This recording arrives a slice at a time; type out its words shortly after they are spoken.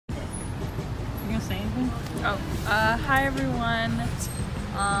to say anything? Oh, hi everyone.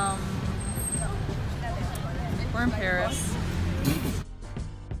 We're in Paris.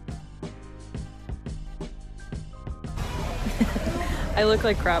 I look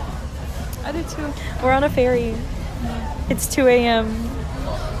like crap. I do too. We're on a ferry. It's 2 a.m.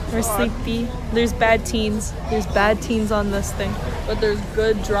 We're sleepy. There's bad teens. There's bad teens on this thing. But there's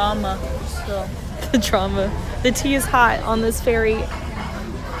good drama. So The drama. The tea is hot on this ferry.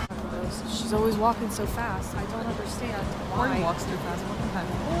 She's always walking so fast. I don't understand why. Corey walks too fast. What the heck?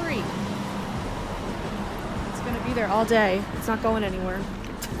 Corey. It's gonna be there all day. It's not going anywhere.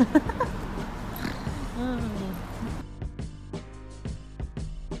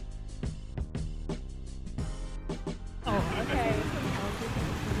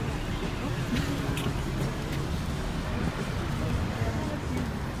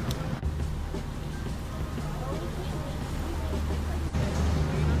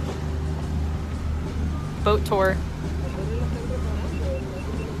 Boat tour.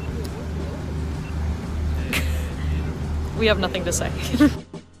 We have nothing to say.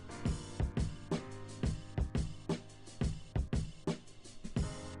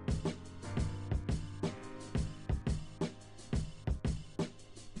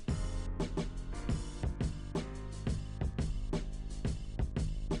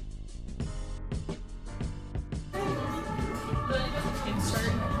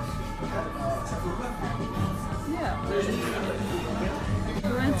 Yeah. We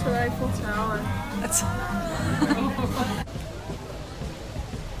went to Eiffel Tower. That's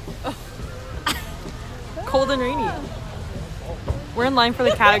cold and rainy. We're in line for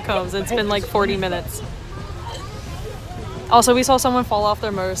the catacombs. It's been like 40 minutes. Also, we saw someone fall off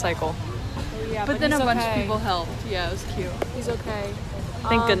their motorcycle. Yeah, But then a he's bunch of okay. people helped. Yeah, it was cute. He's okay.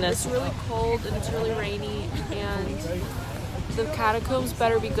 Thank goodness. It's really cold and it's really rainy, and the catacombs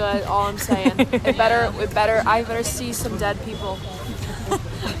better be good. All I'm saying. I better see some dead people.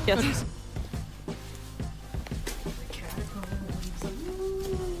 Yes.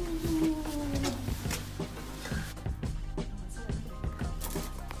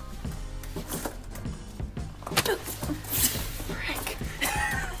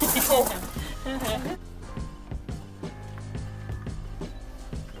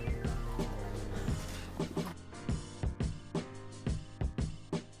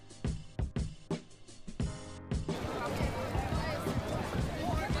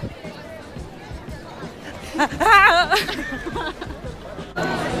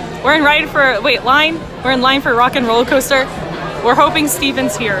 We're in We're in line for Rock and Roller Coaster. We're hoping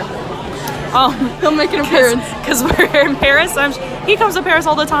Steven's here. He'll make an appearance. Because we're in Paris. He comes to Paris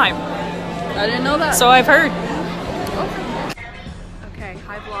all the time. I didn't know that. So I've heard. Okay,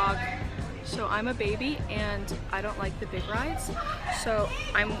 hi vlog. So I'm a baby and I don't like the big rides. So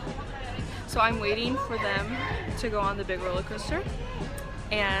I'm waiting for them to go on the big roller coaster.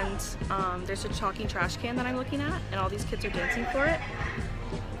 And there's a talking trash can that I'm looking at, and all these kids are dancing for it.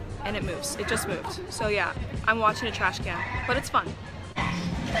 And it moves. It just moved. So yeah, I'm watching a trash can, but it's fun.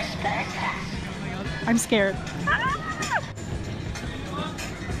 I'm scared.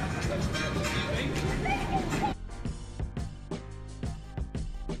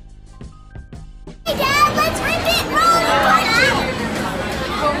 Hey Dad, let's rip it!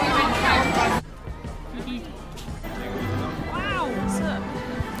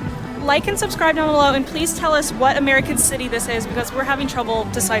 Like and subscribe down below, and please tell us what American city this is, because we're having trouble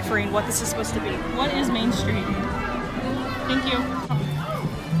deciphering what this is supposed to be. What is Main Street? Thank you.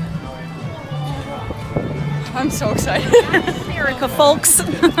 I'm so excited. America, folks.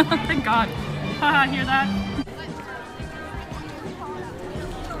 Thank God. Haha, hear that?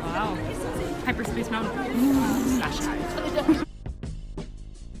 Wow. Hyperspace Mountain. Smash.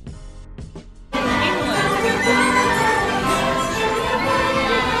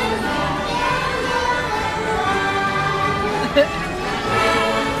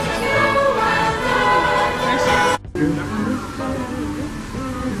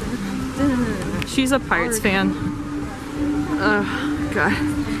 She's a Pirates fan. Oh, God.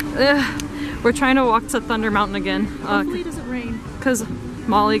 We're trying to walk to Thunder Mountain again. Hopefully it doesn't rain. Because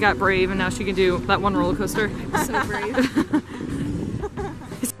Molly got brave and now she can do that one roller coaster. So brave.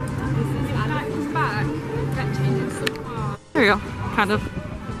 There you go. Kind of.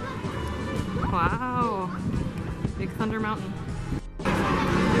 Wow. Big Thunder Mountain.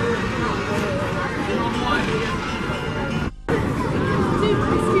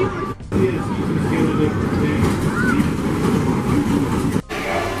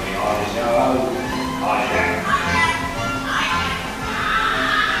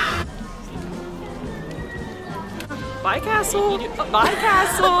 Bye, Cassie. castle. Bye,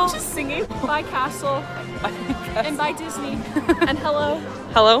 castle. Just singing. Bye, castle. And bye, Disney. And hello.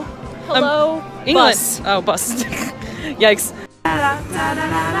 Hello. Hello. England. Bus. Oh, bus. Yikes.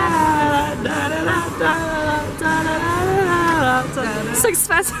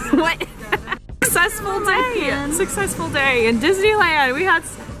 Successful day in Disneyland. We had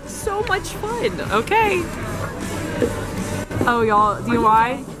so much fun. Okay. Oh, y'all, do you know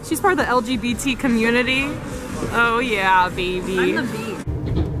why? She's part of the LGBT community. Oh yeah, baby. I'm the B.